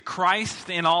Christ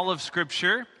in all of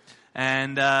Scripture,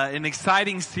 and an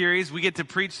exciting series. We get to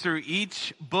preach through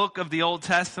each book of the Old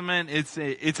Testament. It's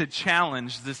a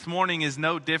challenge. This morning is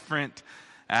no different,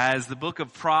 as the book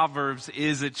of Proverbs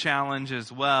is a challenge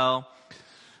as well.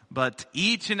 But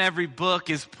each and every book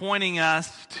is pointing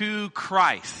us to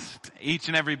Christ. Each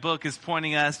and every book is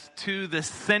pointing us to the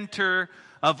center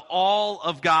of all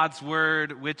of God's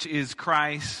Word, which is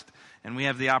Christ. And we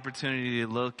have the opportunity to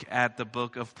look at the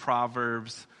book of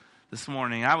Proverbs this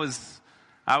morning. I was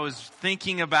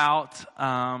thinking about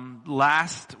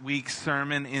last week's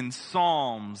sermon in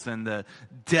Psalms and the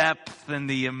depth and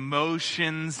the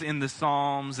emotions in the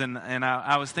Psalms. And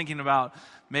I was thinking about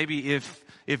maybe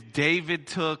if David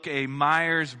took a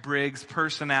Myers-Briggs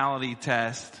personality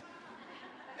test,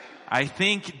 I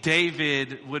think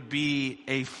David would be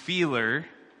a feeler,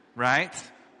 right?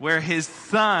 Where his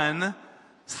son,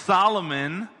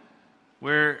 Solomon,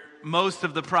 where most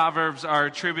of the Proverbs are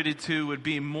attributed to, would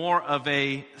be more of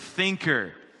a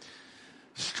thinker.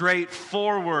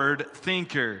 Straightforward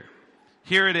thinker.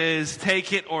 Here it is,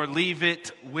 take it or leave it,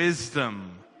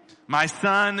 wisdom. My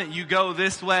son, you go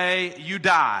this way, you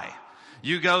die.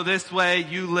 You go this way,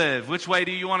 you live. Which way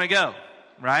do you want to go?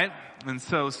 Right? And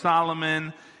so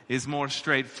Solomon is more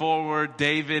straightforward.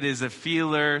 David is a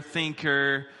feeler,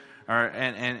 thinker,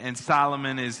 and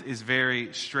Solomon is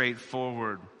very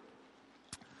straightforward.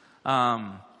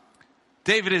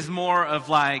 David is more of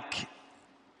like,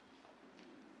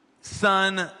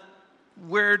 son,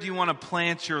 where do you want to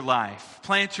plant your life?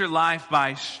 Plant your life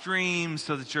by streams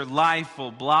so that your life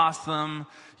will blossom.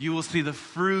 You will see the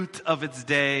fruit of its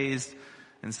days.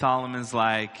 And Solomon's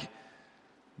like,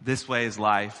 this way is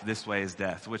life, this way is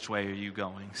death. Which way are you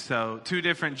going? So two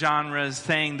different genres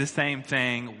saying the same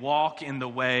thing. Walk in the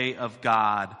way of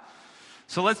God.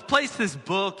 So let's place this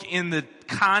book in the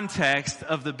context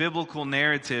of the biblical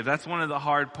narrative. That's one of the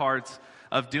hard parts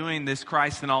of doing this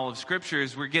Christ in all of Scripture,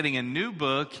 is we're getting a new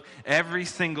book every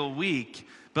single week.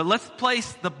 But let's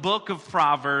place the book of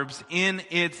Proverbs in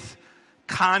its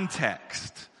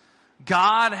context.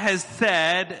 God has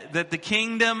said that the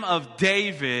kingdom of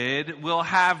David will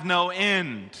have no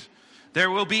end. There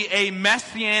will be a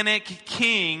messianic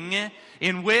king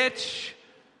in which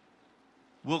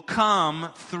will come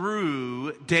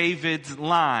through David's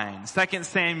line. 2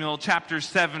 Samuel chapter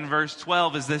 7 verse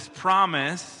 12 is this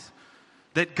promise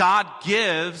that God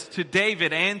gives to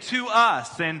David and to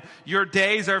us. And your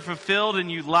days are fulfilled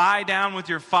and you lie down with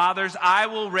your fathers. I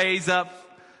will raise up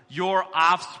your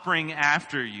offspring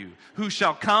after you, who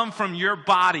shall come from your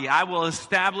body. I will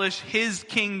establish his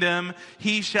kingdom.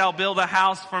 He shall build a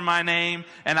house for my name,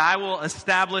 and I will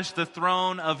establish the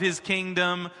throne of his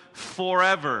kingdom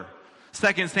forever.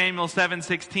 2 Samuel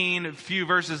 7:16, a few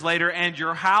verses later, and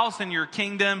your house and your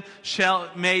kingdom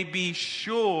may be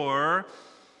sure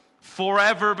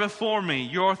forever before me.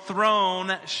 Your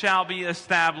throne shall be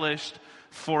established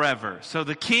forever. So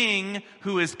the king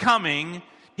who is coming,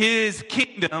 his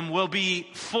kingdom will be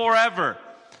forever.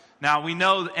 Now we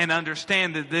know and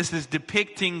understand that this is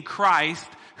depicting Christ,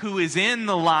 who is in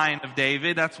the line of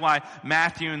David. That's why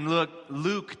Matthew and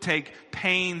Luke take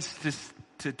pains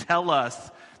to tell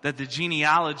us that the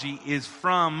genealogy is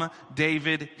from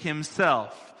David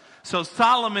himself. So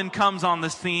Solomon comes on the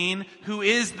scene, who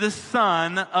is the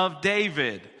son of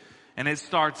David. And it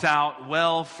starts out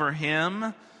well for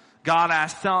him. God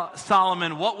asked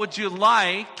Solomon, what would you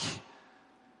like?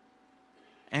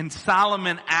 And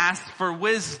Solomon asked for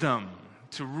wisdom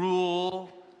to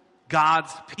rule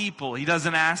God's people. He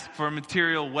doesn't ask for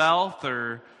material wealth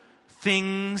or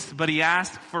things, but he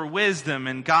asks for wisdom.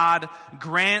 And God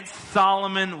grants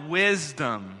Solomon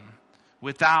wisdom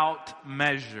without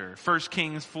measure. 1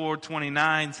 Kings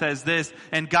 4:29 says this,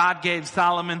 and God gave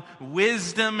Solomon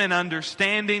wisdom and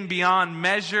understanding beyond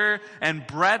measure and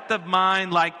breadth of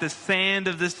mind like the sand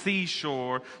of the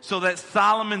seashore, so that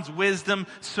Solomon's wisdom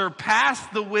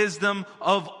surpassed the wisdom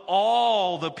of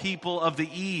all the people of the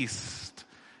east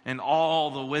and all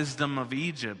the wisdom of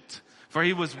Egypt. For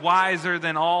he was wiser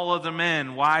than all other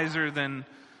men, wiser than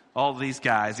all these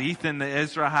guys. Ethan the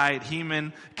Ezrahite,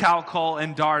 Heman, Calcol,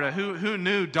 and Darda. Who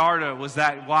knew Darda was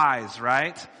that wise,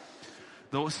 right?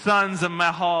 The sons of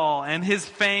Mahal, and his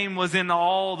fame was in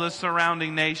all the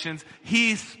surrounding nations.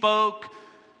 He spoke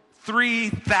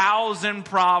 3,000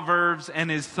 proverbs, and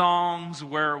his songs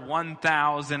were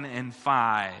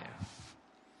 1,005.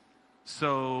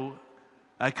 So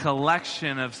a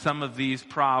collection of some of these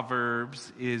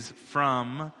proverbs is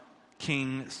from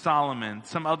King Solomon.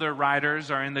 Some other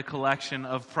writers are in the collection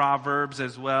of Proverbs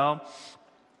as well.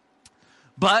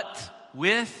 But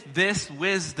with this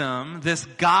wisdom, this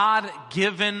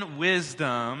God-given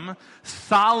wisdom,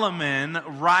 Solomon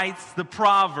writes the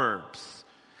Proverbs.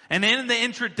 And in the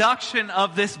introduction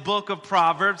of this book of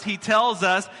Proverbs, he tells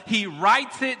us he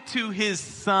writes it to his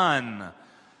son,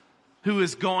 who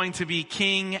is going to be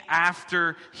king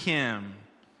after him.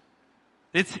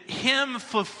 It's him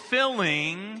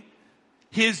fulfilling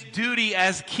his duty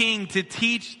as king to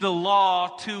teach the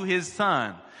law to his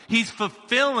son. He's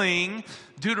fulfilling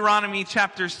Deuteronomy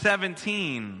chapter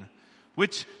 17,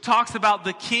 which talks about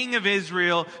the king of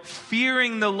Israel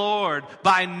fearing the Lord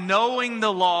by knowing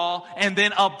the law and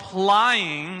then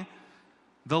applying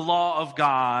the law of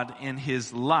God in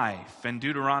his life. And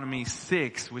Deuteronomy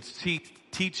 6, which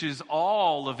teaches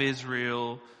all of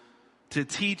Israel to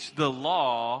teach the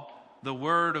law, the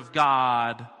word of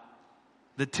God,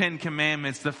 the Ten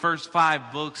Commandments, the first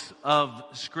 5 books of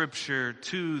Scripture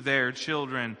to their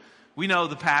children. We know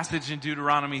the passage in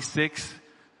Deuteronomy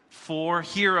 6:4.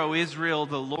 Hear, O Israel,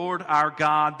 the Lord our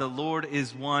God, the Lord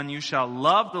is one. You shall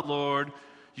love the Lord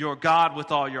your God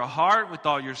with all your heart, with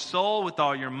all your soul, with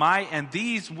all your might. And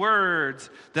these words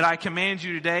that I command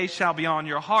you today shall be on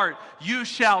your heart. You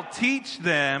shall teach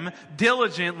them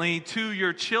diligently to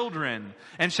your children,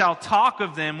 and shall talk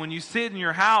of them when you sit in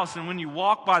your house, and when you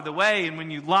walk by the way, and when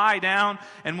you lie down,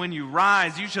 and when you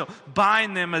rise. You shall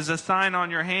bind them as a sign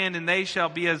on your hand, and they shall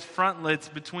be as frontlets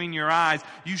between your eyes.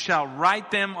 You shall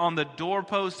write them on the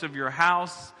doorposts of your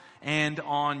house and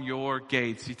on your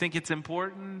gates. You think it's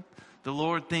important? The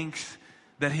Lord thinks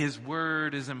that his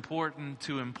word is important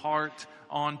to impart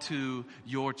onto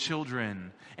your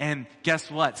children. And guess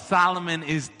what? Solomon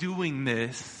is doing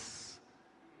this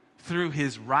through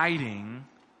his writing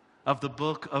of the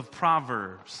book of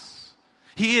Proverbs.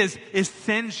 He is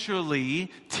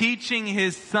essentially teaching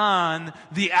his son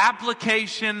the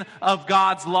application of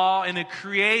God's law in a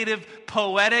creative,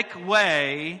 poetic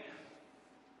way.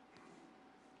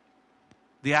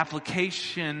 The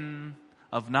application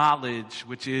of knowledge,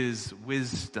 which is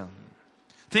wisdom.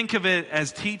 Think of it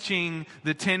as teaching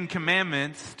the 10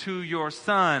 Commandments to your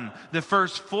son. The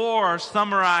first 4 are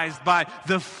summarized by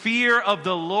the fear of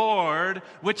the Lord,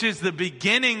 which is the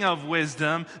beginning of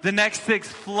wisdom. The next 6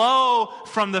 flow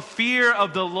from the fear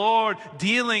of the Lord,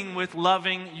 dealing with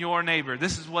loving your neighbor.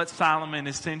 This is what Solomon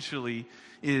essentially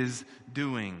is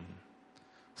doing.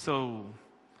 So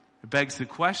it begs the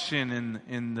question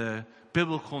in the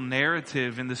biblical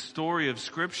narrative, in the story of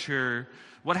Scripture,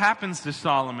 what happens to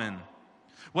Solomon?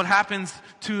 What happens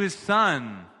to his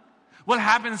son? What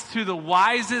happens to the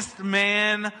wisest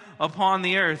man upon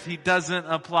the earth? He doesn't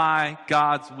apply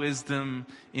God's wisdom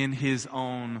in his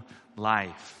own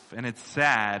life. And it's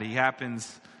sad. He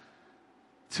happens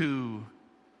to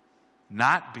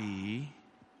not be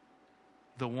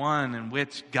the one in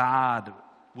which God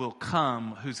will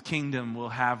come, whose kingdom will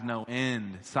have no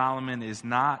end. Solomon is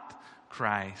not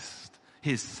Christ.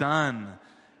 His son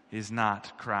is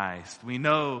not Christ. We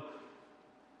know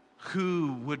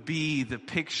who would be the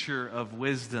picture of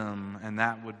wisdom, and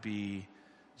that would be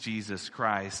Jesus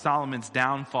Christ. Solomon's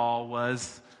downfall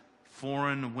was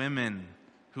foreign women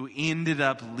who ended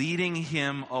up leading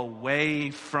him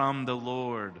away from the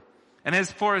Lord. And as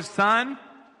for his son,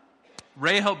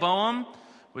 Rehoboam,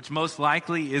 which most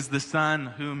likely is the son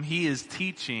whom he is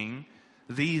teaching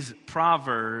these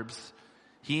proverbs,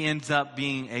 he ends up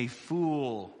being a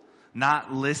fool,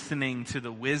 not listening to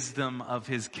the wisdom of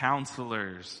his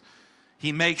counselors.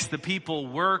 He makes the people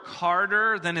work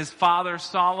harder than his father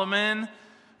Solomon,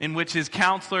 in which his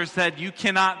counselor said, you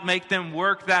cannot make them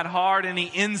work that hard, and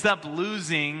he ends up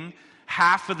losing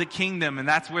half of the kingdom. And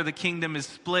that's where the kingdom is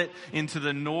split into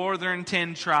the northern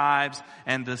 10 tribes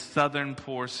and the southern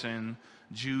portion,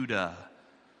 Judah.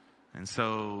 And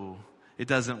so it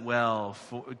doesn't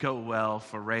go well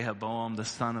for Rehoboam, the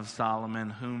son of Solomon,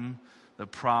 whom the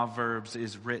Proverbs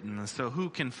is written. So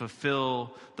who can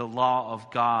fulfill the law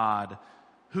of God?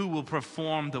 Who will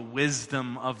perform the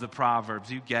wisdom of the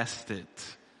Proverbs? You guessed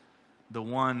it. The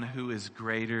one who is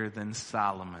greater than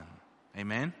Solomon.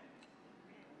 Amen?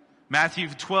 Matthew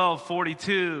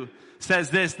 12:42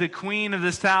 says this, the queen of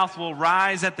the south will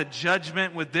rise at the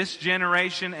judgment with this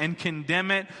generation and condemn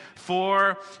it,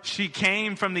 for she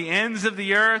came from the ends of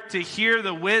the earth to hear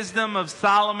the wisdom of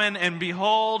Solomon, and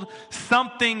behold,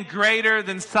 something greater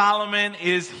than Solomon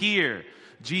is here.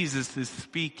 Jesus is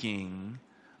speaking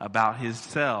about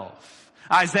himself.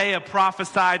 Isaiah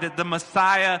prophesied that the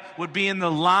Messiah would be in the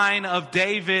line of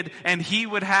David, and he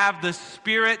would have the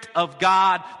Spirit of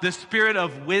God, the Spirit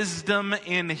of wisdom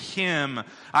in him.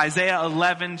 Isaiah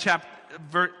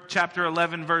chapter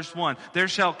 11, verse 1. There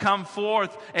shall come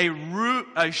forth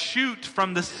a shoot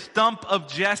from the stump of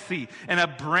Jesse, and a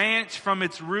branch from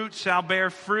its root shall bear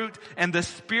fruit, and the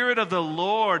Spirit of the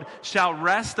Lord shall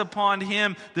rest upon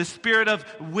him, the Spirit of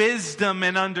wisdom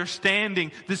and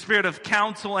understanding, the Spirit of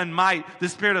counsel and might, the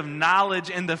Spirit of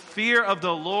knowledge and the fear of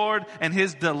the Lord, and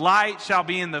his delight shall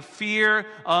be in the fear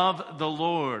of the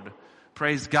Lord.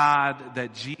 Praise God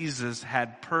that Jesus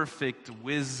had perfect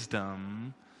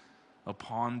wisdom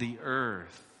upon the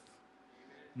earth,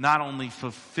 not only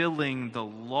fulfilling the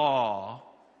law,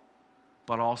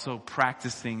 but also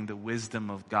practicing the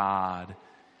wisdom of God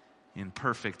in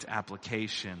perfect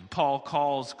application. Paul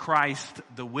calls Christ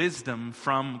the wisdom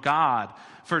from God.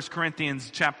 1 Corinthians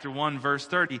chapter 1, verse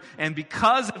 30. And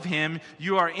because of him,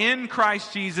 you are in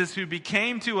Christ Jesus, who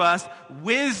became to us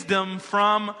wisdom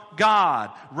from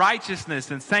God, righteousness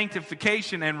and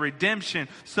sanctification and redemption,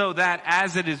 so that,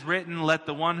 as it is written, let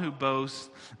the one who boasts,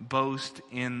 boast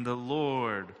in the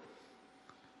Lord.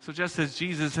 So just as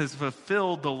Jesus has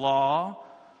fulfilled the law,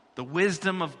 the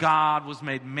wisdom of God was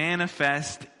made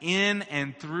manifest in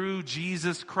and through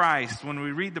Jesus Christ. When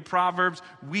we read the Proverbs,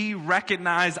 we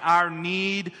recognize our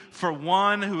need for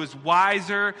one who is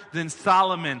wiser than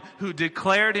Solomon, who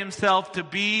declared himself to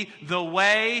be the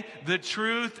way, the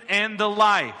truth, and the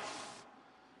life.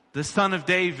 The Son of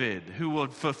David, who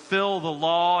would fulfill the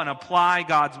law and apply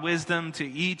God's wisdom to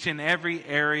each and every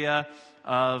area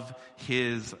of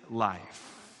his life.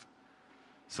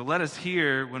 So let us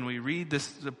hear, when we read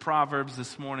the Proverbs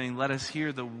this morning, let us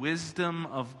hear the wisdom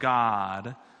of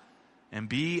God and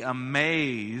be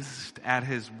amazed at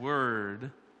his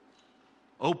word.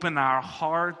 Open our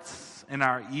hearts and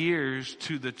our ears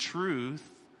to the truth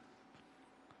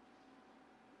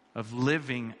of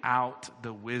living out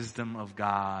the wisdom of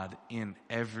God in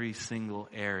every single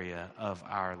area of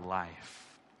our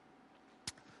life.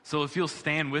 So if you'll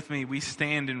stand with me, we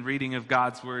stand in reading of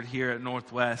God's word here at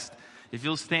Northwest. If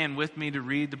you'll stand with me to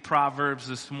read the Proverbs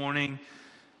this morning,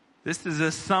 this is a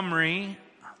summary.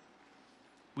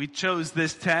 We chose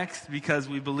this text because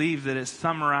we believe that it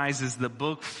summarizes the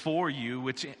book for you,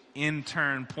 which in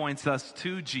turn points us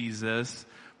to Jesus.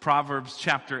 Proverbs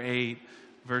chapter 8,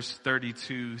 verse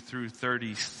 32 through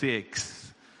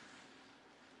 36.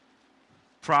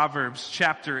 Proverbs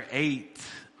chapter 8,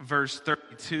 verse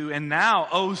 32. And now,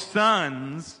 O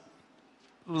sons,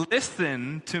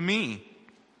 listen to me.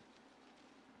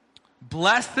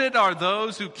 Blessed are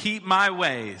those who keep my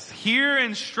ways. Hear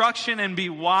instruction and be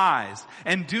wise,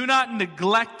 and do not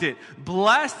neglect it.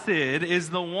 Blessed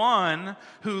is the one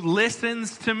who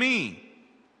listens to me,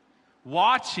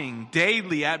 watching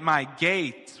daily at my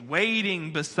gates,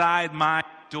 waiting beside my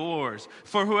doors.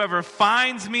 For whoever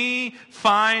finds me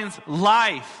finds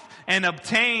life and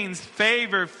obtains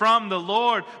favor from the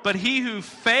Lord. But he who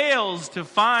fails to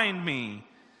find me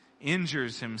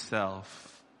injures himself.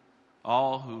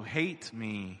 All who hate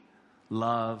me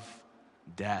love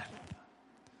death.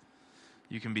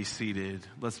 You can be seated.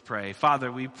 Let's pray.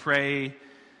 Father, we pray,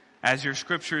 as your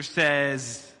scripture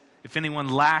says, if anyone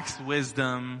lacks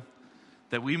wisdom,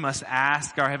 that we must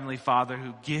ask our Heavenly Father,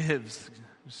 who gives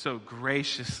so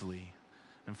graciously.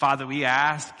 And Father, we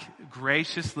ask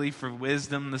graciously for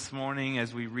wisdom this morning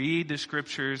as we read the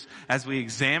scriptures, as we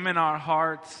examine our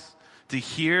hearts to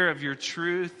hear of your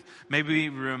truth. May we be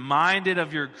reminded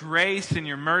of your grace and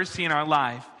your mercy in our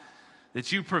life,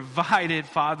 that you provided,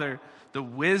 Father, the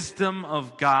wisdom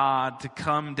of God to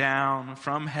come down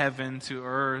from heaven to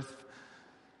earth.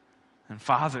 And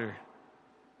Father,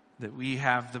 that we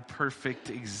have the perfect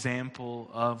example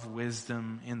of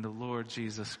wisdom in the Lord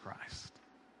Jesus Christ.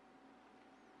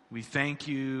 We thank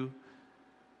you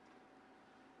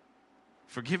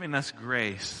for giving us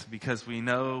grace, because we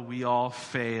know we all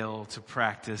fail to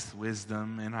practice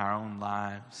wisdom in our own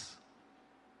lives.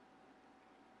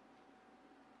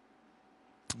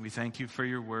 We thank you for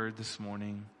your word this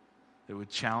morning that would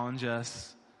challenge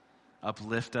us,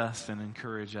 uplift us, and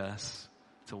encourage us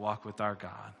to walk with our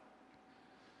God.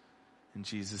 In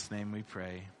Jesus' name we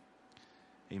pray.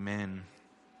 Amen.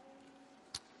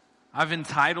 I've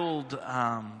entitled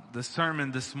the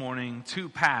sermon this morning, Two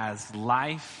Paths,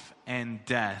 Life and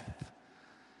Death.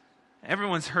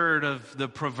 Everyone's heard of the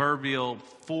proverbial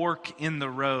fork in the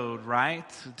road, right?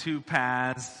 Two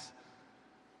paths.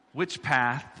 Which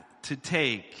path to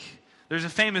take? There's a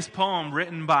famous poem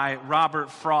written by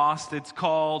Robert Frost. It's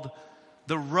called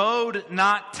The Road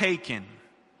Not Taken.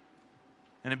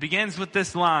 And it begins with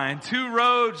this line: two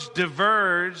roads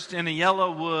diverged in a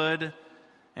yellow wood,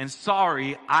 and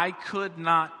sorry, I could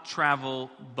not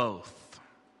travel both.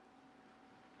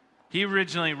 He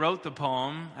originally wrote the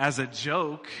poem as a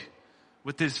joke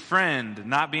with his friend,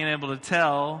 not being able to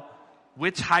tell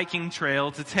which hiking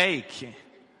trail to take.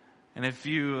 And if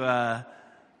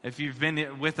you've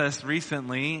been with us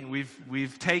recently,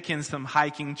 we've taken some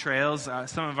hiking trails.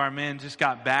 Some of our men just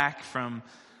got back from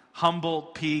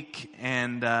Humboldt Peak,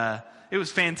 and it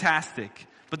was fantastic.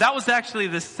 But that was actually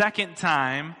the second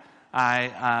time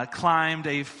I climbed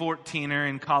a 14er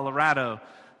in Colorado.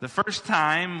 The first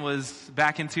time was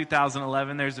back in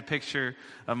 2011. There's a picture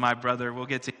of my brother. We'll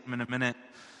get to him in a minute.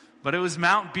 But it was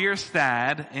Mount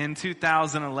Bierstadt in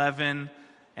 2011.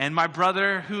 And my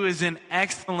brother, who is an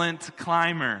excellent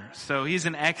climber, so he's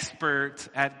an expert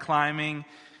at climbing.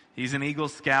 He's an Eagle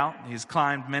Scout. He's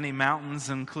climbed many mountains,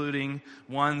 including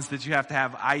ones that you have to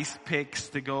have ice picks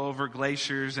to go over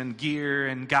glaciers and gear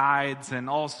and guides and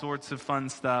all sorts of fun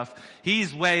stuff.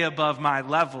 He's way above my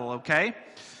level, okay?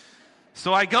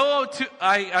 So I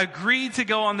agreed to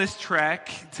go on this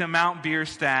trek to Mount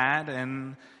Bierstadt,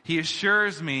 and he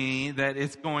assures me that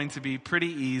it's going to be pretty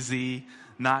easy,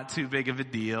 not too big of a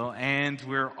deal, and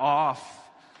we're off.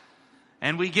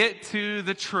 And we get to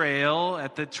the trail,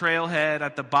 at the trailhead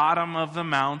at the bottom of the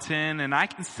mountain, and I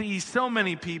can see so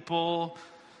many people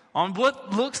on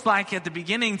what looks like at the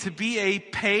beginning to be a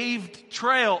paved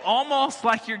trail, almost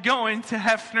like you're going to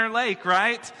Hefner Lake,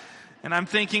 right? And I'm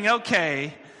thinking,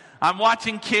 okay, I'm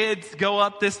watching kids go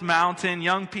up this mountain,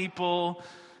 young people,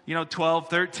 12,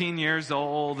 13 years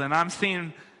old, and I'm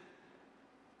seeing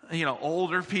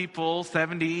older people,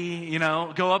 70,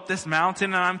 go up this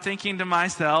mountain, and I'm thinking to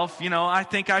myself, I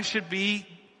think I should be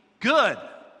good.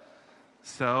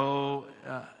 So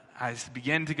I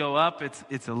begin to go up.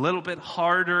 It's a little bit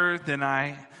harder than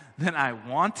I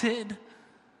wanted.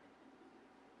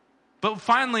 But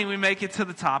finally we make it to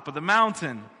the top of the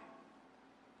mountain.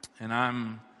 And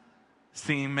I'm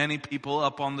seeing many people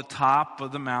up on the top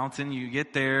of the mountain. You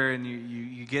get there and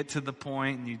you get to the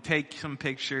point and you take some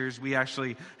pictures. We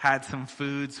actually had some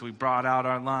food, so we brought out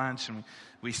our lunch and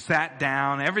we sat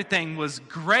down. Everything was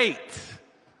great.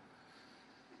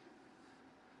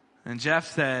 And Jeff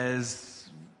says,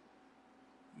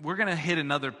 we're going to hit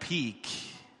another peak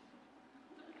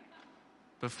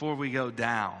before we go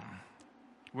down.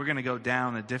 We're going to go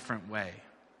down a different way.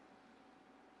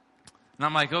 And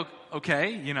I'm like,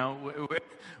 okay,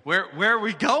 where are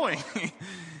we going?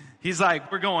 He's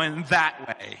like, we're going that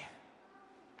way.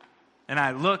 And I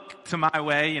look to my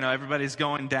way, everybody's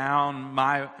going down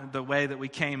the way that we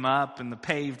came up and the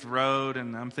paved road,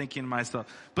 and I'm thinking to myself,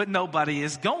 but nobody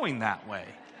is going that way.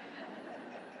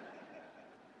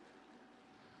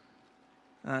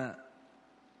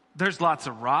 There's lots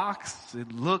of rocks.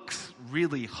 It looks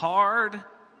really hard.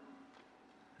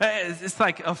 It's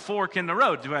like a fork in the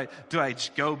road. Do I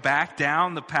just go back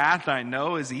down the path I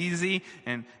know is easy?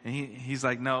 And he's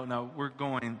like, no, we're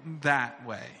going that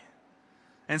way.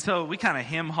 And so we kind of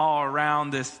hem-haw around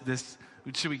this,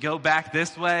 should we go back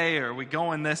this way or are we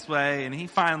going this way? And he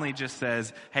finally just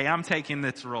says, hey, I'm taking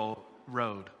this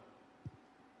road.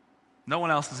 No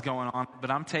one else is going on, but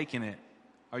I'm taking it.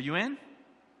 Are you in?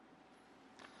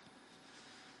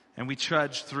 And we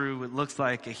trudge through what looks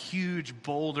like a huge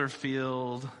boulder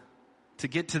field to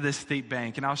get to this steep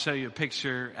bank. And I'll show you a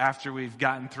picture after we've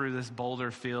gotten through this boulder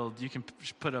field. You can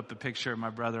put up a picture of my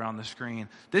brother on the screen.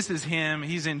 This is him.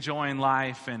 He's enjoying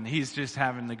life, and he's just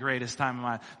having the greatest time of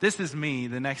my life. This is me.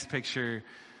 The next picture,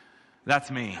 that's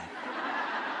me.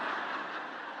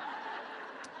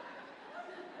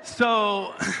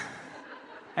 So,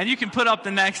 and you can put up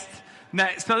the next.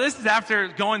 So this is after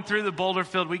going through the boulder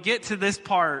field. We get to this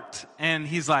part, and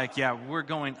he's like, yeah, we're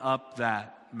going up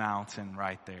that mountain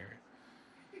right there.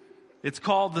 It's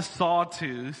called the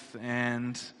Sawtooth,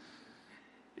 and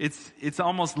it's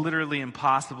almost literally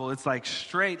impossible. It's like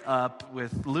straight up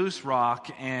with loose rock,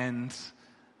 and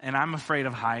I'm afraid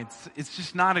of heights. It's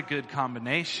just not a good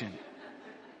combination.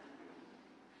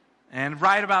 And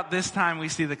right about this time, we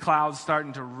see the clouds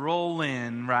starting to roll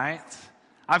in, right?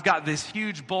 I've got this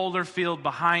huge boulder field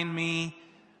behind me,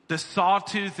 the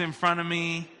Sawtooth in front of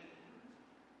me,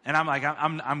 and I'm like,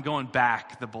 I'm going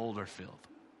back the boulder field.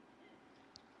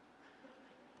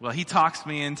 Well, he talks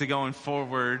me into going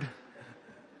forward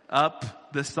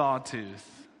up the Sawtooth.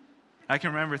 I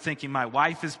can remember thinking, my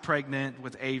wife is pregnant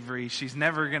with Avery. She's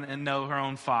never going to know her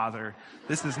own father.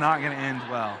 This is not going to end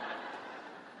well.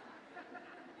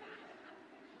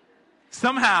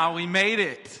 Somehow we made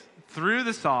it through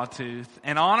the Sawtooth,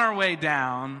 and on our way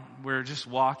down, we're just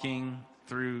walking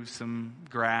through some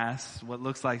grass, what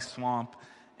looks like swamp,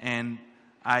 and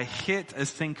I hit a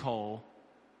sinkhole,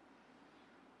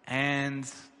 and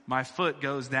my foot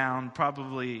goes down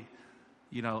probably,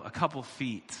 a couple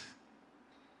feet,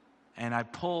 and I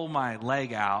pull my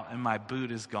leg out, and my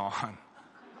boot is gone.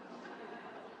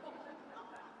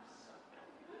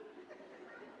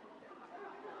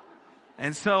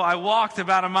 And so I walked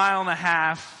about 1.5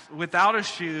 miles without a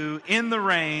shoe in the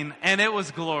rain, and it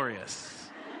was glorious.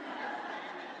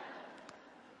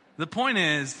 The point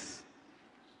is,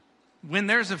 when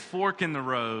there's a fork in the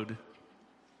road,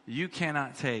 you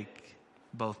cannot take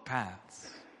both paths.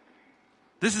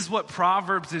 This is what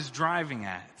Proverbs is driving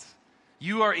at.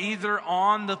 You are either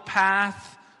on the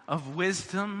path of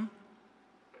wisdom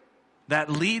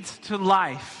that leads to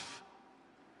life,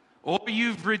 or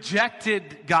you've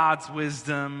rejected God's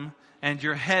wisdom and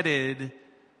you're headed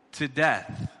to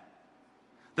death.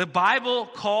 The Bible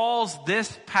calls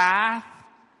this path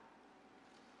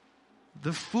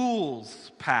the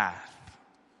fool's path.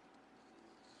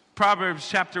 Proverbs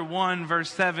chapter 1 verse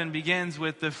 7 begins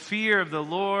with, the fear of the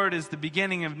Lord is the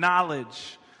beginning of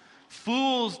knowledge.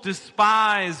 Fools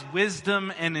despise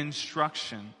wisdom and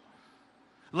instruction.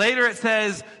 Later it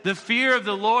says, the fear of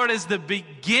the Lord is the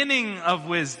beginning of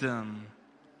wisdom.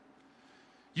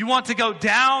 You want to go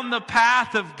down the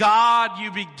path of God,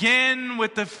 you begin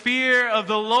with the fear of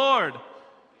the Lord.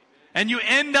 And you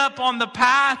end up on the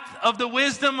path of the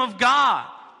wisdom of God.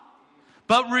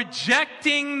 But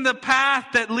rejecting the path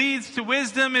that leads to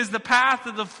wisdom is the path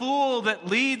of the fool that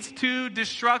leads to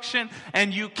destruction.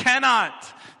 And you cannot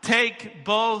take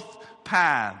both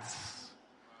paths.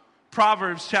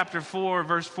 Proverbs chapter 4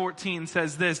 verse 14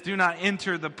 says this, do not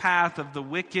enter the path of the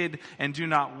wicked and do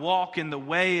not walk in the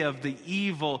way of the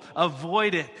evil.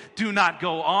 Avoid it. Do not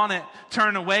go on it.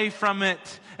 Turn away from it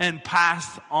and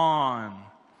pass on.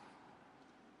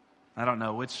 I don't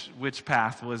know which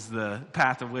path was the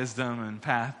path of wisdom and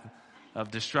path of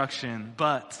destruction,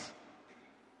 but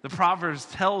the Proverbs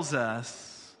tells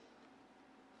us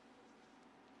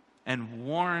and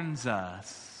warns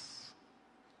us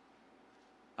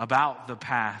about the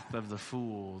path of the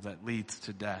fool that leads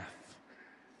to death.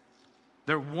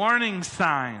 They're warning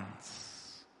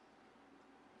signs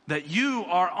that you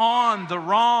are on the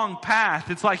wrong path.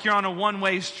 It's like you're on a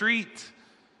one-way street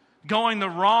going the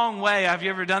wrong way. Have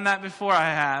you ever done that before? I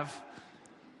have.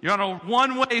 You're on a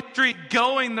one-way street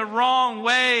going the wrong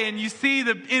way, and you see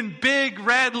in big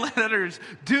red letters,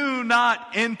 do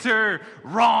not enter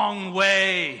wrong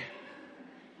way.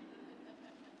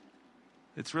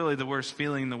 It's really the worst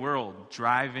feeling in the world,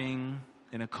 driving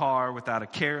in a car without a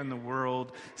care in the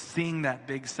world, seeing that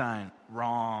big sign,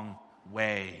 wrong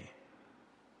way.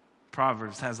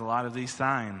 Proverbs has a lot of these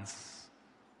signs.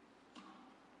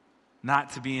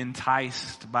 Not to be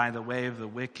enticed by the way of the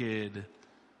wicked,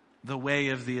 the way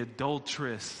of the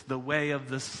adulteress, the way of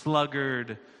the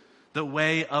sluggard, the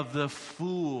way of the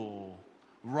fool.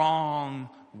 Wrong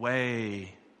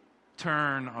way.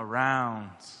 Turn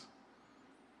around.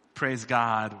 Praise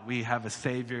God, we have a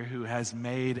Savior who has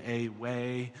made a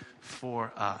way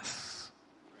for us.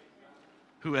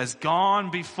 Who has gone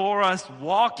before us,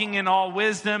 walking in all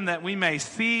wisdom, that we may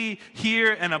see,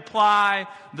 hear, and apply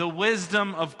the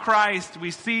wisdom of Christ.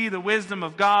 We see the wisdom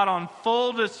of God on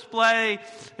full display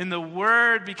in the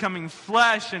Word becoming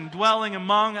flesh and dwelling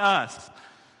among us.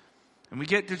 And we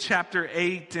get to chapter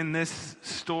 8 in this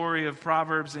story of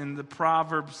Proverbs, in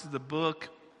the book.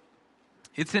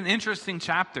 It's an interesting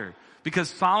chapter because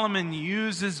Solomon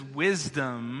uses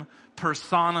wisdom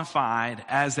personified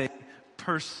as a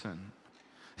person.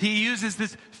 He uses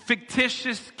this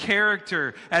fictitious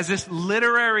character as this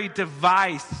literary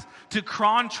device to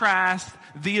contrast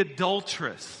the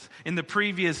adulteress in the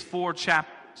previous 4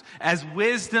 chapters. As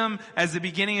wisdom, as the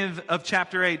beginning of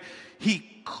chapter 8,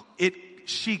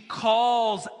 she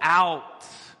calls out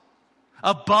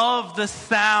above the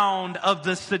sound of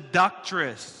the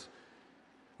seductress.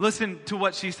 Listen to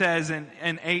what she says in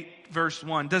 8 verse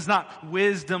 1. Does not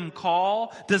wisdom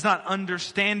call? Does not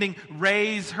understanding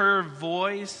raise her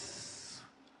voice?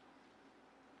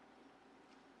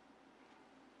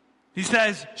 He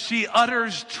says, she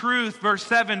utters truth. Verse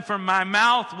 7, from my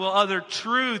mouth will utter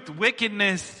truth.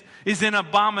 Wickedness is an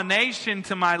abomination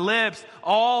to my lips.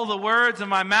 All the words of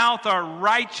my mouth are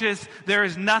righteous. There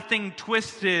is nothing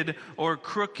twisted or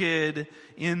crooked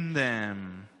in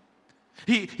them.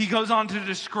 He goes on to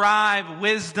describe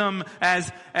wisdom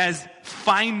as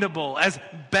findable, as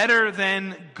better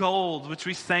than gold, which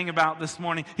we sang about this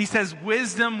morning. He says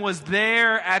wisdom was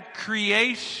there at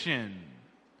creation.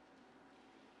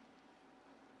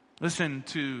 Listen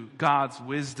to God's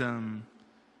wisdom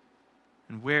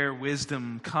and where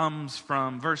wisdom comes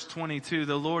from. Verse 22,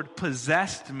 the Lord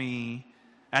possessed me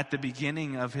at the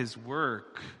beginning of his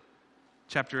work.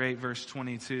 Chapter 8, verse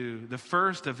 22, the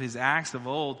first of his acts of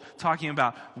old, talking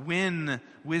about when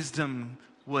wisdom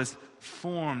was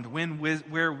formed,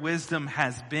 where wisdom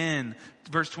has been.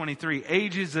 Verse 23,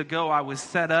 ages ago I was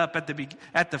set up at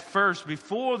the first,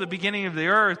 before the beginning of the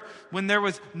earth. When there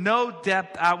was no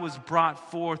depth, I was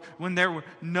brought forth. When there were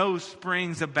no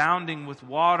springs abounding with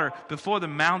water, before the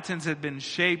mountains had been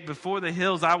shaped, before the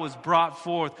hills I was brought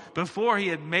forth, before he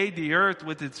had made the earth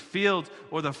with its fields,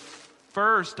 or the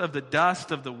first of the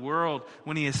dust of the world.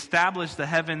 When he established the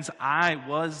heavens, I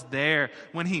was there.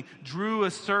 When he drew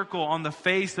a circle on the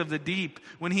face of the deep,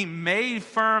 when he made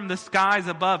firm the skies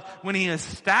above, when he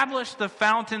established the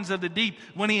fountains of the deep,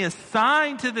 when he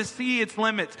assigned to the sea its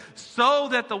limits, so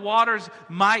that the waters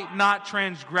might not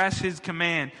transgress his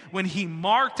command, when he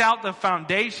marked out the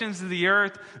foundations of the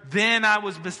earth, then I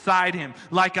was beside him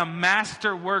like a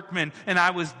master workman, and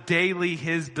I was daily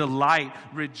his delight,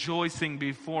 rejoicing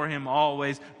before him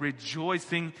always,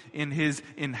 rejoicing in his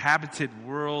inhabited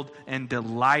world and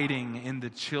delighting in the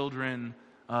children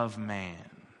of man.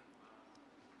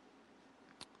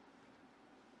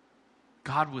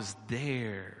 God was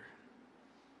there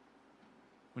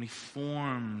when he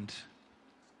formed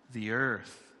the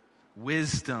earth.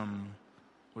 Wisdom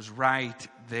was right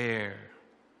there.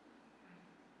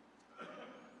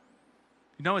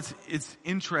 You know, it's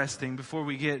interesting, before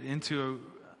we get into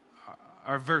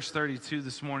our verse 32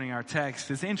 this morning, our text,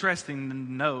 it's interesting to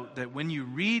note that when you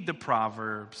read the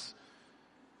Proverbs,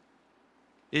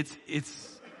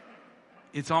 it's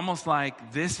almost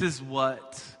like this is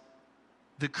what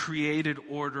the created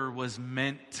order was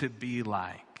meant to be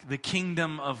like. The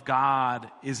kingdom of God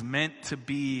is meant to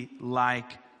be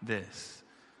like this.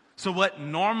 So what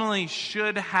normally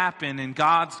should happen in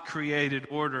God's created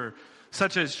order,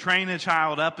 such as train a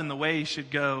child up in the way he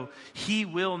should go, he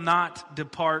will not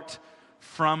depart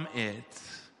from it.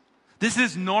 This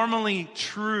is normally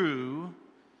true,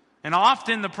 and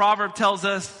often the proverb tells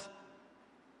us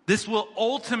this will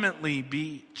ultimately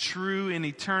be true in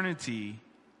eternity.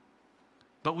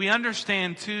 But we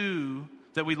understand too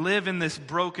that we live in this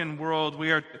broken world.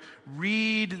 We are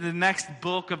read the next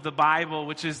book of the Bible,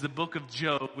 which is the book of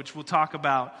Job, which we'll talk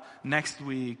about next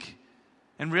week,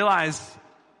 and realize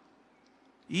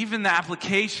even the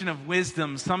application of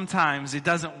wisdom, sometimes it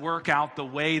doesn't work out the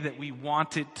way that we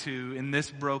want it to in this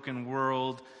broken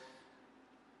world.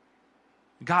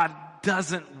 God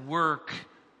doesn't work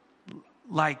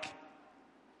like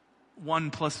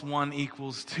 1 + 1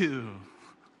 = 2.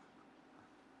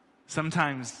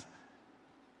 Sometimes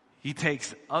he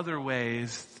takes other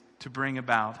ways to bring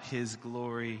about his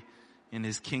glory in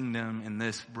his kingdom in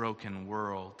this broken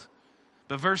world.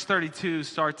 But verse 32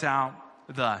 starts out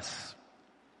thus.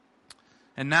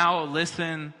 And now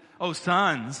listen, O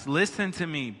sons, listen to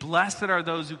me. Blessed are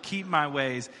those who keep my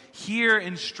ways. Hear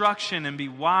instruction and be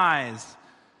wise,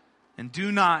 and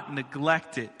do not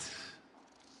neglect it.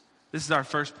 This is our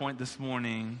first point this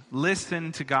morning.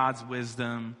 Listen to God's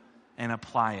wisdom and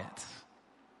apply it.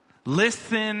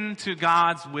 Listen to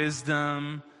God's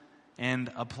wisdom and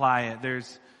apply it.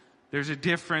 There's a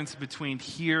difference between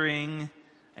hearing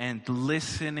and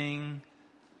listening.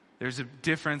 There's a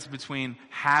difference between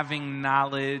having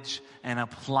knowledge and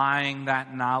applying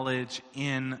that knowledge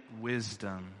in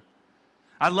wisdom.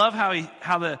 I love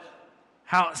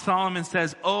how Solomon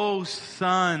says, "O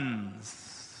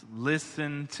sons,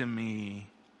 listen to me."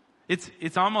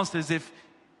 It's almost as if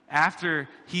after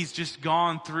he's just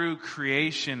gone through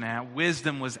creation,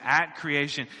 wisdom was at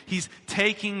creation, he's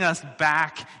taking us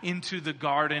back into the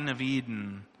Garden of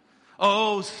Eden.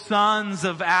 "O sons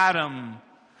of Adam,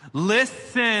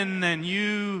 listen, and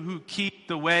you who keep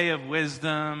the way of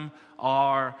wisdom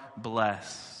are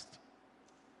blessed."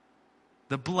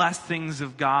 The blessings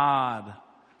of God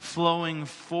flowing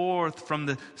forth from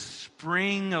the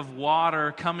spring of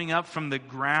water coming up from the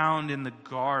ground in the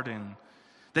garden.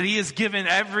 That he has given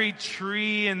every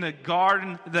tree in the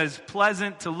garden that is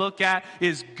pleasant to look at,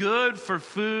 is good for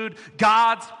food.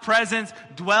 God's presence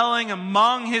dwelling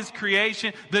among his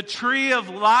creation. The tree of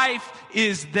life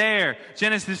is there.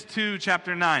 Genesis 2,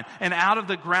 chapter 9. And out of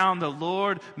the ground the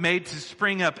Lord made to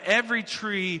spring up every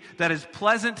tree that is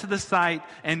pleasant to the sight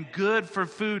and good for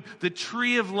food. The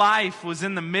tree of life was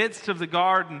in the midst of the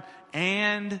garden,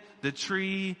 and the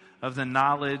tree of the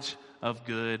knowledge of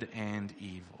good and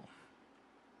evil.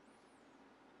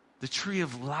 The tree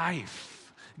of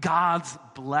life, God's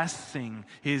blessing,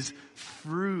 his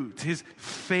fruit, his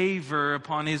favor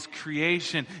upon his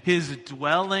creation, his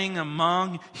dwelling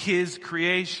among his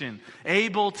creation,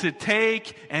 able to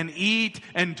take and eat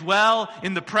and dwell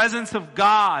in the presence of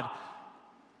God,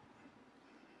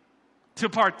 to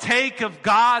partake of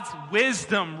God's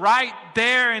wisdom right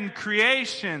there in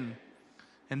creation.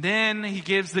 And then he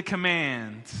gives the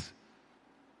command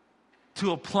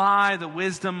to apply the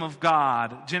wisdom of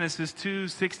God. Genesis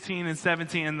 2:16 and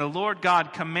 17. And the Lord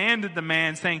God commanded the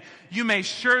man, saying, you may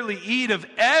surely eat of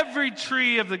every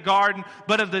tree of the garden,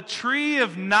 but of the tree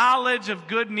of knowledge of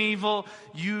good and evil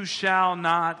you shall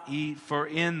not eat, for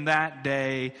in that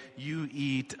day you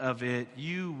eat of it,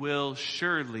 you will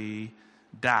surely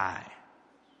die.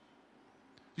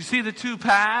 You see the two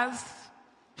paths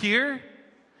here?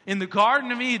 In the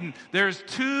Garden of Eden, there's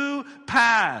two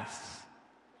paths.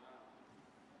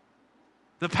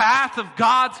 The path of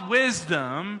God's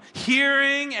wisdom,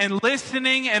 hearing and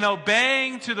listening and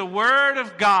obeying to the Word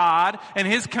of God and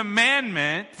His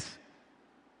commandment,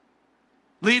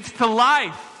 leads to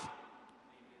life.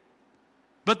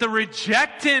 But the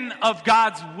rejecting of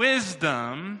God's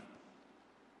wisdom,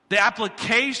 the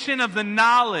application of the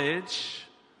knowledge,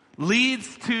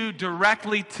 leads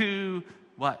directly to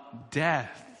what?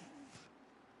 Death.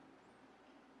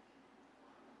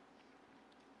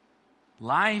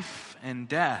 Life and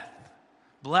death.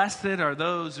 Blessed are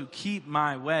those who keep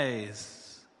my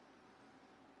ways.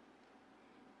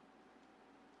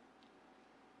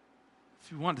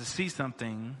 If you want to see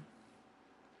something,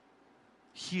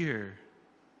 hear.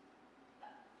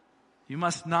 You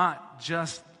must not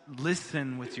just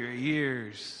listen with your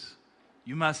ears.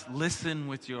 You must listen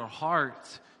with your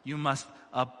heart. You must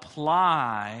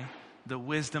apply the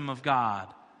wisdom of God.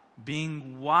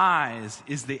 Being wise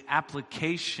is the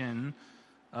application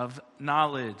of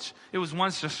knowledge. It was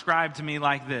once described to me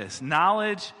like this.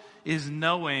 Knowledge is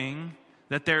knowing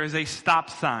that there is a stop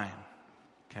sign.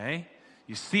 Okay?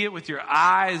 You see it with your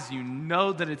eyes. You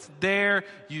know that it's there.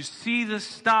 You see the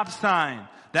stop sign.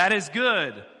 That is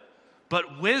good.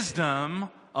 But wisdom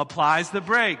applies the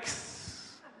brakes.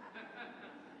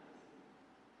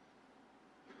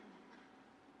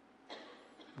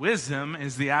 Wisdom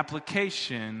is the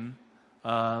application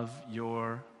of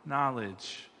your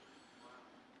knowledge.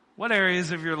 What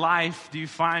areas of your life do you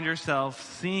find yourself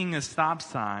seeing a stop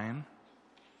sign,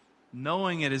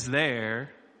 knowing it is there,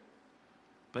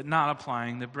 but not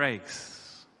applying the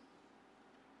brakes?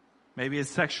 Maybe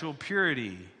it's sexual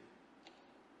purity.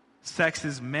 Sex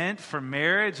is meant for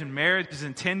marriage, and marriage is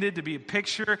intended to be a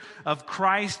picture of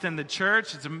Christ and the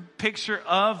church. It's a picture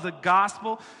of the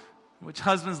gospel, which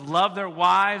husbands love their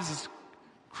wives as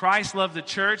Christ loved the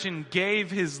church and gave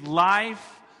his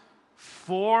life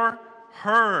for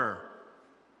her.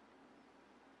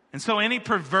 And so any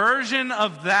perversion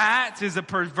of that is a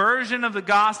perversion of the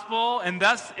gospel, and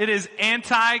thus it is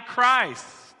anti-Christ.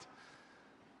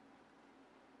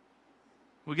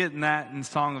 We'll get in that in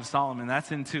Song of Solomon.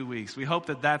 That's in 2 weeks. We hope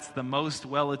that that's the most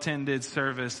well-attended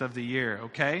service of the year,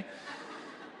 okay?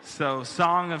 So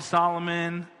Song of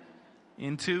Solomon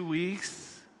in 2 weeks.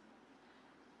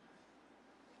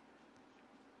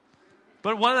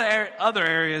 But what other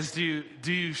areas do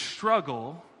you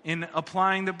struggle in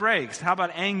applying the brakes? How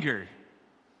about anger?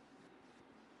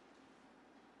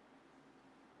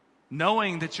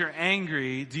 Knowing that you're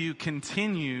angry, do you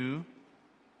continue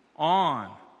on?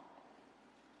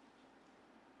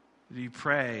 Do you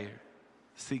pray,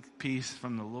 seek peace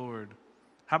from the Lord?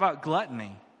 How about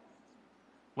gluttony?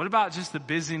 What about just the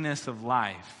busyness of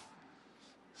life?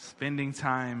 Spending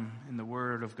time in the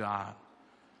Word of God.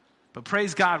 But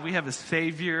praise God, we have a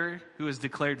Savior who has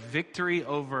declared victory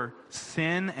over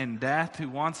sin and death, who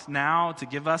wants now to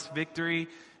give us victory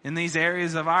in these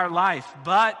areas of our life.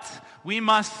 But we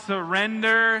must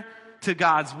surrender to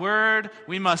God's Word.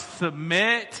 We must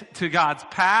submit to God's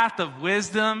path of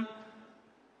wisdom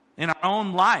in our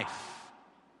own life.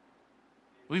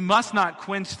 We must not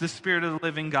quench the Spirit of the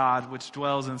living God which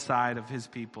dwells inside of His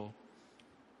people.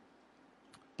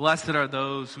 Blessed are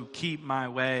those who keep my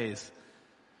ways.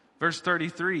 Verse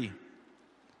 33,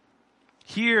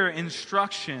 hear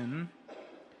instruction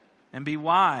and be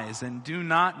wise, and do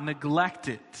not neglect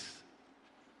it.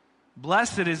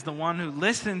 Blessed is the one who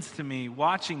listens to me,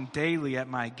 watching daily at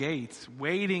my gates,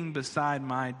 waiting beside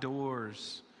my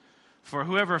doors. For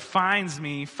whoever finds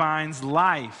me finds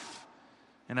life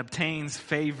and obtains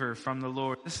favor from the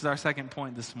Lord. This is our second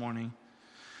point this morning.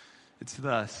 It's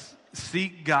thus: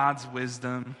 seek God's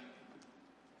wisdom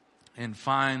and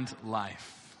find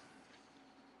life.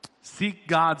 Seek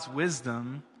God's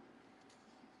wisdom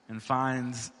and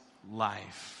finds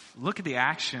life. Look at the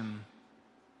action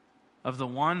of the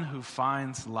one who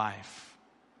finds life.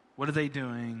 What are they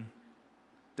doing?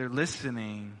 They're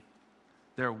listening.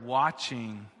 They're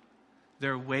watching.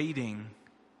 They're waiting.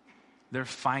 They're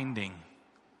finding.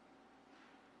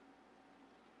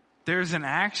 There's an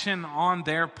action on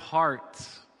their part.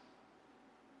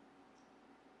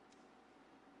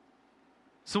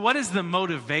 So what is the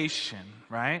motivation,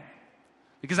 right?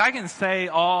 Because I can say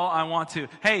all I want to.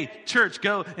 Hey, church,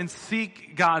 go and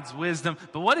seek God's wisdom.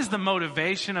 But what is the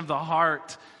motivation of the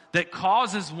heart that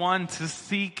causes one to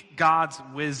seek God's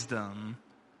wisdom?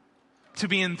 To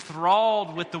be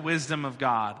enthralled with the wisdom of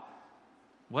God?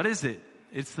 What is it?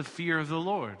 It's the fear of the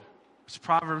Lord, which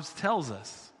Proverbs tells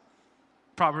us.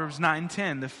 Proverbs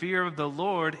 9:10, the fear of the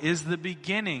Lord is the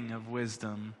beginning of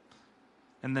wisdom,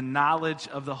 and the knowledge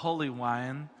of the Holy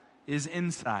One is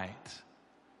insight.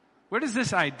 Where does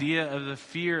this idea of the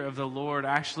fear of the Lord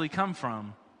actually come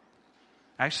from?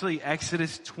 Actually,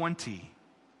 Exodus 20.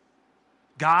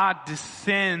 God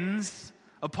descends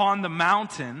upon the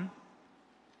mountain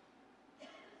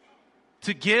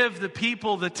to give the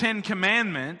people the 10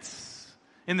 Commandments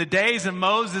in the days of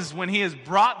Moses when he has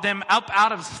brought them up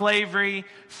out of slavery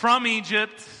from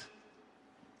Egypt.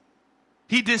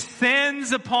 He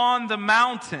descends upon the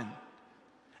mountain.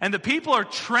 And the people are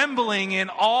trembling in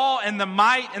awe and the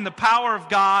might and the power of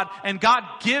God. And God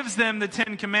gives them the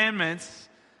 10 Commandments.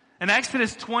 And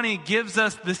Exodus 20 gives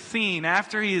us the scene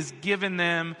after he has given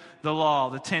them the law,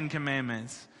 the 10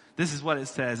 Commandments. This is what it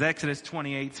says, Exodus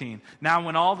 20:18. Now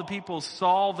when all the people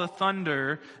saw the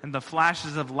thunder and the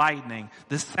flashes of lightning,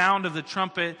 the sound of the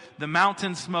trumpet, the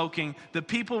mountain smoking, the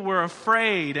people were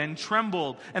afraid and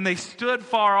trembled, and they stood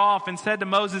far off and said to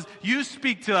Moses, "You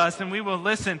speak to us and we will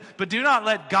listen, but do not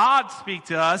let God speak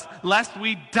to us, lest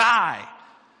we die."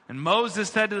 And Moses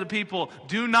said to the people,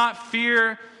 "Do not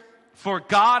fear, for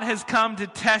God has come to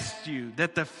test you,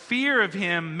 that the fear of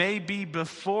him may be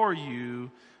before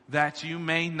you, that you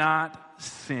may not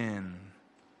sin."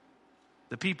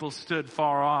 The people stood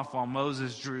far off while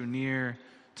Moses drew near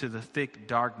to the thick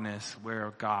darkness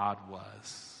where God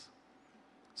was.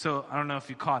 So I don't know if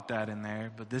you caught that in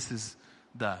there, but this is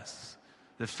thus.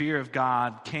 The fear of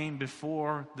God came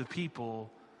before the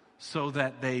people so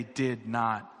that they did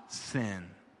not sin.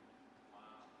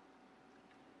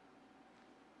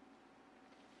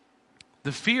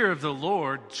 The fear of the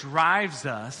Lord drives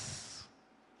us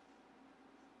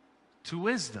to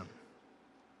wisdom.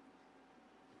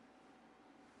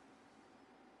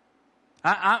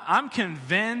 I'm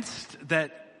convinced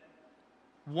that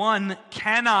one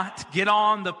cannot get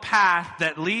on the path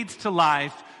that leads to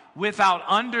life without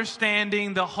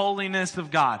understanding the holiness of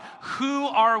God. Who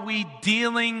are we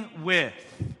dealing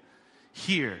with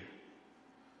here?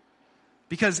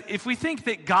 Because if we think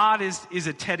that God is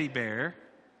a teddy bear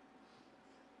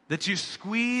that you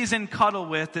squeeze and cuddle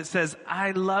with, that says,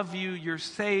 "I love you, you're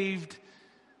saved,"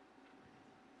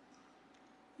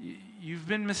 you've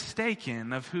been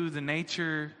mistaken of who the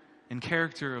nature and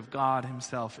character of God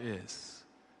himself is.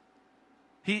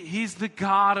 He's the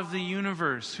God of the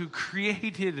universe who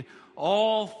created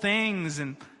all things,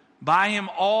 and by him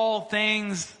all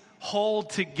things hold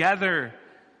together.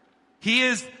 He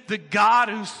is the God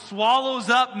who swallows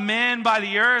up men by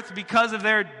the earth because of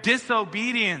their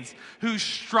disobedience, who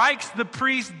strikes the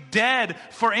priest dead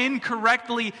for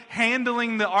incorrectly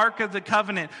handling the Ark of the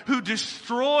Covenant, who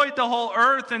destroyed the whole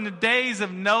earth in the days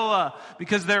of Noah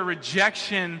because of their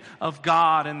rejection of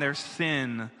God and their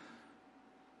sin.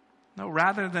 No,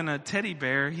 rather than a teddy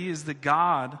bear, he is the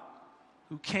God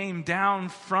who came down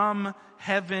from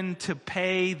heaven to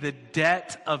pay the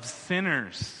debt of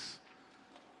sinners.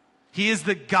 He is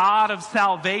the God of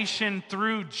salvation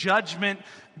through judgment.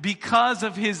 Because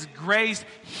of his grace,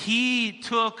 he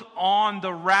took on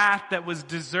the wrath that was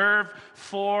deserved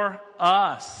for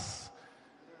us.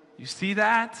 You see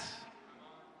that?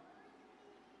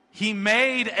 He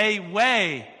made a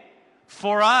way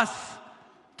for us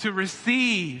to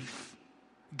receive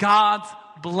God's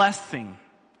blessing.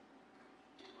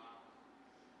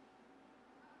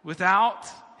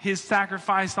 Without his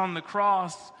sacrifice on the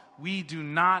cross, we do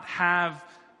not have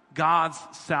God's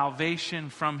salvation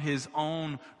from his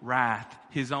own wrath,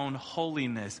 his own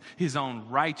holiness, his own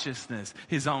righteousness,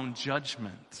 his own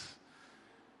judgment.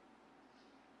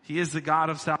 He is the God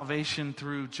of salvation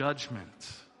through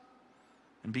judgment.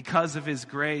 And because of his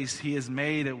grace, he has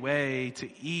made a way to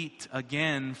eat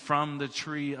again from the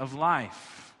tree of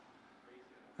life.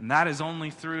 And that is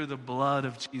only through the blood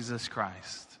of Jesus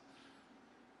Christ.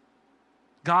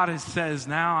 God says,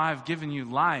 now I've given you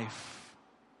life.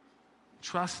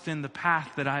 Trust in the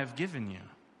path that I have given you.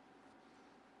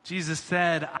 Jesus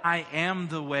said, I am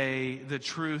the way, the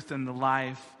truth, and the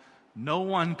life. No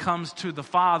one comes to the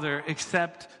Father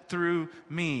except through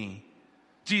me.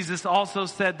 Jesus also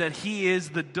said that he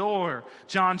is the door.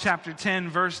 John chapter 10,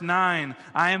 verse 9.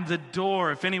 I am the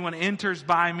door. If anyone enters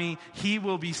by me, he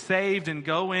will be saved and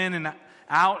go in and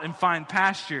out and find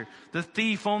pasture. The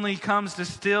thief only comes to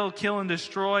steal, kill, and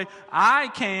destroy. I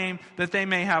came that they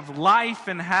may have life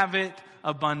and have it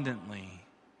abundantly.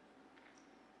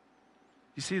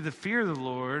 You see, the fear of the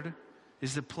Lord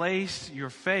is to place your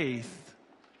faith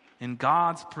in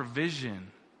God's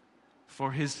provision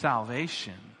for his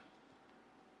salvation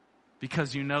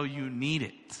because you know you need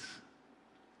it.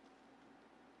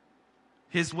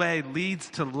 His way leads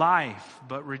to life,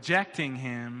 but rejecting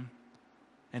him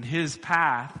and his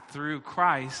path through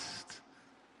Christ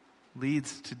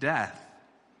leads to death.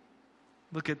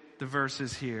 Look at the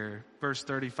verses here. Verse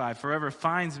 35, "For whoever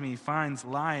finds me finds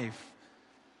life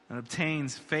and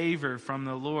obtains favor from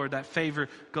the Lord." That favor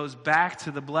goes back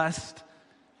to the blessed.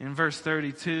 In verse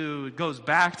 32, it goes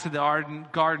back to the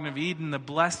Garden of Eden, the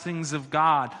blessings of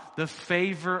God, the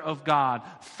favor of God,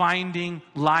 finding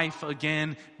life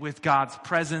again with God's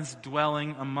presence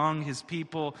dwelling among his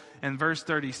people. And verse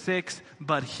 36,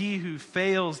 "But he who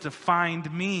fails to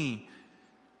find me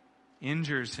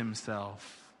injures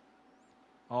himself.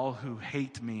 All who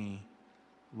hate me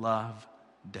love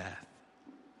death."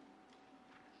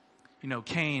 You know,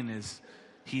 Cain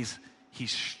he's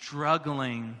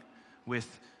struggling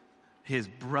with his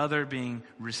brother being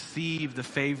received, the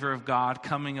favor of God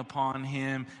coming upon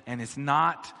him, and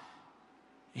God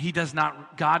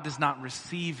does not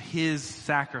receive his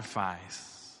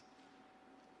sacrifice.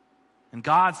 And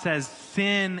God says,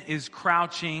 sin is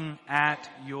crouching at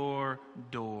your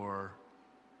door.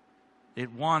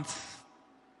 It wants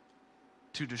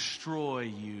to destroy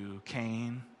you,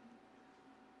 Cain.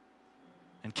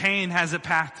 And Cain has a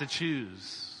path to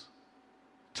choose: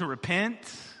 to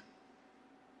repent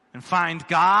and find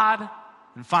God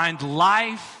and find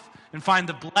life and find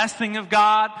the blessing of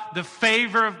God, the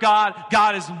favor of God.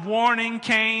 God is warning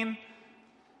Cain,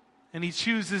 and he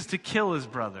chooses to kill his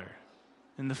brother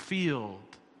in the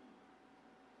field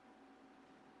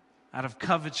out of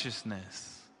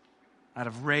covetousness, out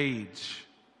of rage.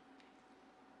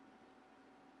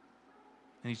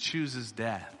 And he chooses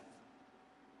death.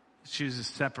 He chooses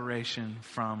separation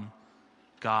from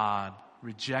God,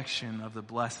 rejection of the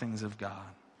blessings of God.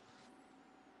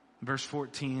 Verse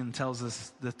 14 tells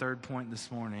us the third point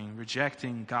this morning: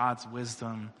 rejecting God's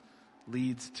wisdom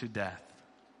leads to death.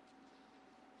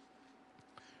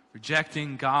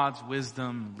 Rejecting God's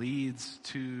wisdom leads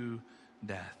to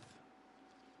death.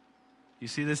 You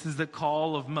see, this is the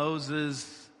call of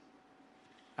Moses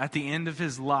at the end of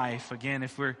his life. Again,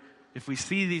 if we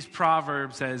see these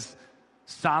Proverbs as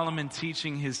Solomon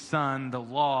teaching his son the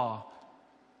law,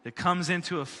 it comes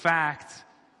into a fact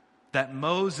that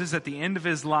Moses, at the end of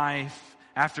his life,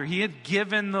 after he had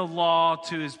given the law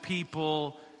to his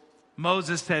people,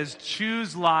 Moses says,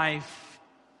 choose life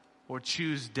or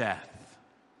choose death.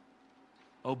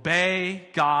 Obey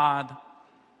God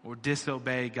or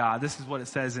disobey God. This is what it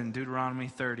says in Deuteronomy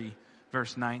 30,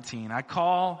 verse 19. "I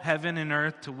call heaven and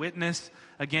earth to witness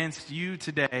against you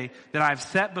today that I've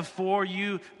set before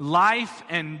you life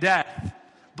and death,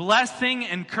 blessing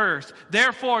and curse.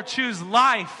 Therefore choose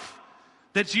life,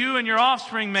 that you and your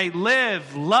offspring may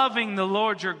live, loving the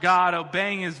Lord your God,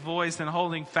 obeying his voice and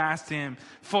holding fast to him.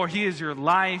 For he is your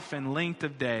life and length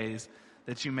of days,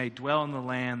 that you may dwell in the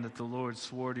land that the Lord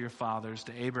swore to your fathers,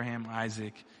 to Abraham,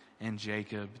 Isaac, and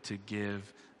Jacob, to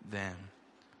give them."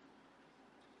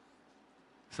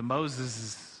 So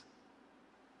Moses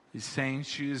is saying,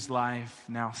 choose life.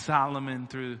 Now Solomon,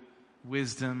 through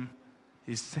wisdom,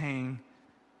 is saying,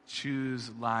 choose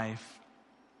life.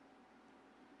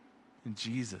 And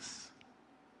Jesus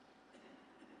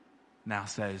now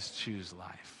says, choose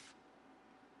life.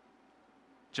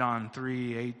 John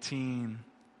 3:18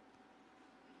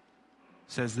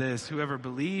 says this: "Whoever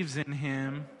believes in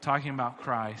him," talking about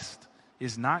Christ,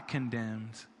 "is not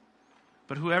condemned.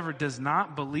 But whoever does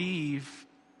not believe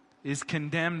is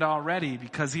condemned already,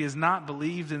 because he has not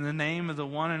believed in the name of the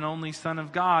one and only Son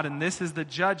of God. And this is the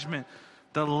judgment.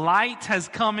 The light has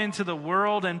come into the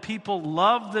world, and people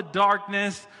love the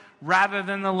darkness rather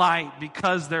than the light,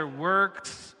 because their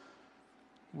works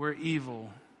were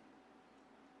evil.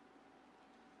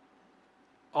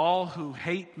 All who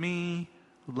hate me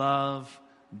love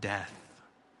death."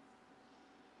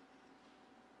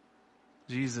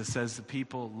 Jesus says the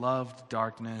people loved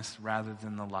darkness rather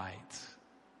than the light.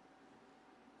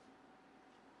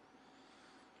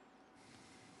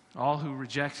 All who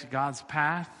reject God's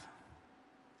path,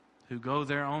 who go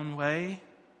their own way,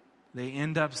 they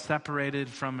end up separated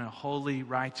from a holy,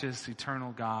 righteous,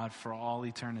 eternal God for all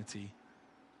eternity.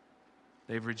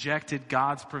 They've rejected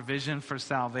God's provision for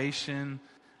salvation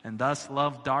and thus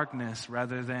love darkness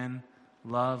rather than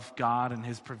love God and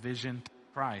his provision to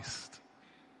Christ,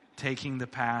 taking the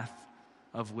path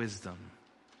of wisdom.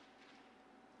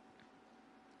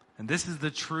 And this is the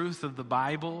truth of the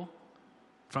Bible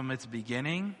from its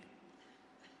beginning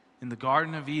in the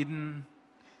Garden of Eden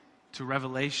to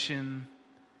Revelation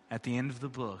at the end of the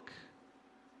book,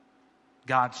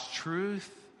 God's truth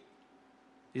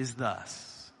is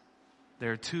thus.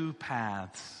 There are two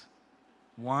paths.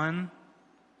 One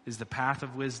is the path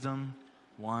of wisdom.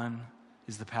 One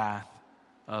is the path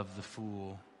of the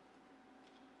fool.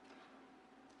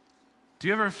 Do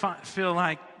you ever feel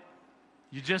like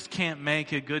you just can't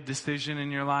make a good decision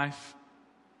in your life?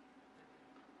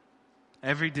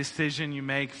 Every decision you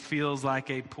make feels like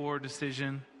a poor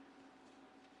decision.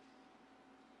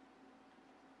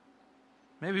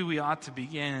 Maybe we ought to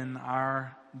begin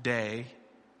our day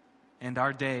and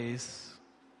our days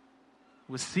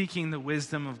with seeking the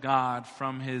wisdom of God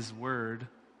from His Word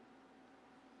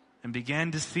and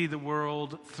begin to see the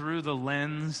world through the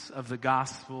lens of the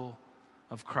gospel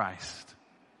of Christ.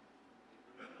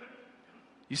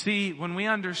 You see, when we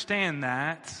understand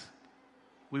that,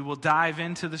 we will dive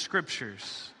into the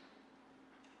Scriptures.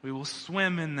 We will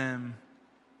swim in them,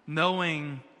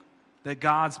 knowing that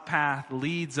God's path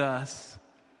leads us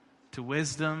to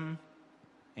wisdom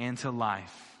and to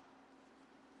life.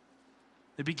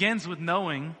 It begins with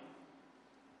knowing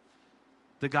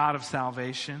the God of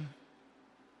salvation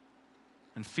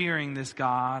and fearing this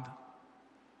God,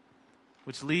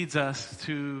 which leads us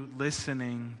to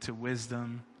listening to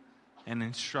wisdom and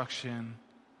instruction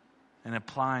and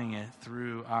applying it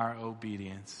through our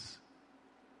obedience.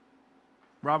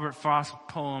 Robert Frost's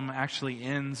poem actually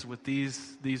ends with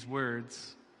these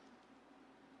words.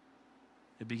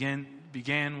 It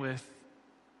began with,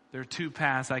 there are two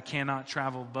paths, I cannot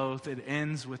travel both. It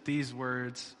ends with these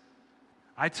words,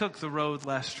 I took the road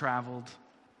less traveled,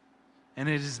 and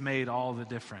it has made all the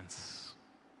difference.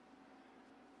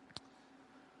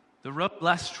 The road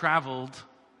less traveled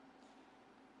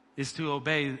is to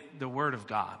obey the Word of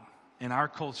God in our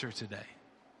culture today.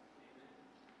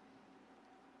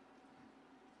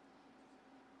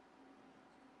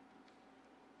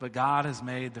 But God has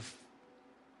made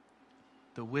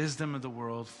the wisdom of the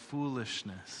world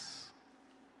foolishness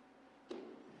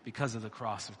because of the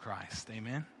cross of Christ.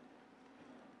 Amen?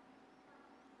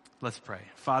 Let's pray.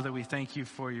 Father, we thank you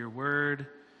for your word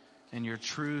and your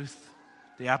truth,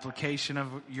 the application of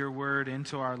your word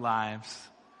into our lives.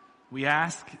 We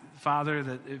ask, Father,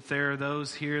 that if there are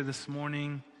those here this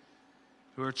morning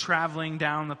who are traveling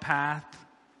down the path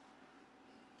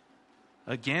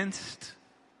against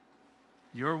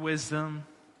your wisdom,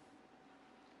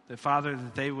 that, Father,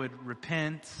 that they would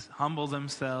repent, humble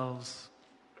themselves,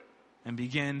 and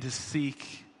begin to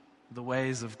seek the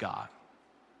ways of God.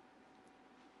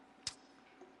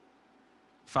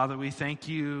 Father, we thank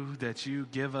you that you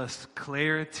give us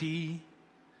clarity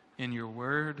in your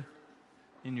word,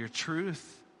 in your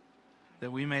truth,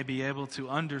 that we may be able to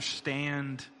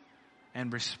understand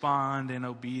and respond in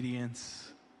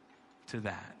obedience to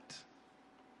that.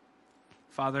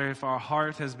 Father, if our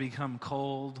heart has become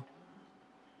cold,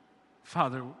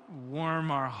 Father,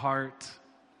 warm our heart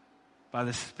by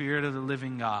the Spirit of the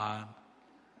living God,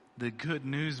 the good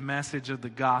news message of the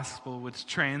gospel, which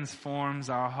transforms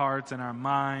our hearts and our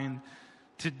mind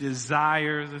to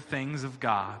desire the things of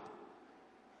God.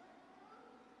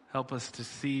 Help us to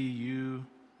see you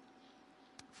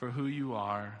for who you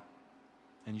are,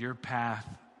 and your path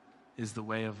is the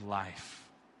way of life.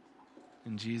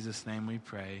 In Jesus' name we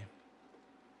pray.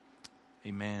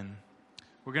 Amen.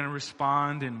 We're going to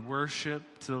respond in worship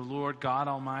to the Lord God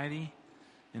Almighty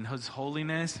in His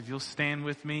holiness. If you'll stand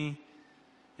with me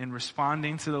in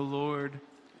responding to the Lord.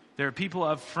 There are people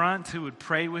up front who would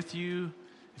pray with you.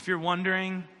 If you're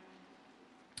wondering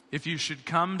if you should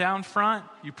come down front,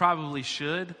 you probably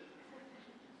should.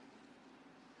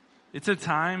 It's a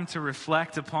time to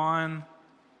reflect upon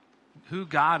who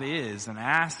God is and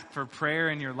ask for prayer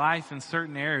in your life in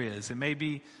certain areas. It may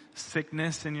be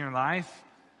sickness in your life.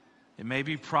 It may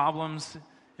be problems.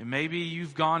 It may be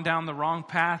you've gone down the wrong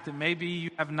path. It may be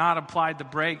you have not applied the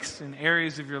brakes in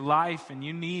areas of your life and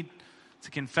you need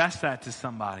to confess that to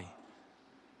somebody.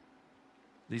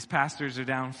 These pastors are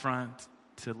down front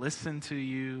to listen to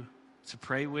you, to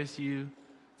pray with you,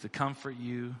 to comfort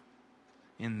you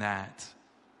in that.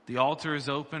 The altar is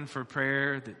open for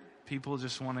prayer, that people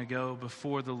just want to go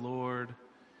before the Lord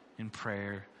in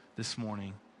prayer this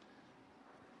morning.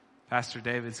 Pastor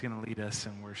David's going to lead us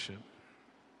in worship.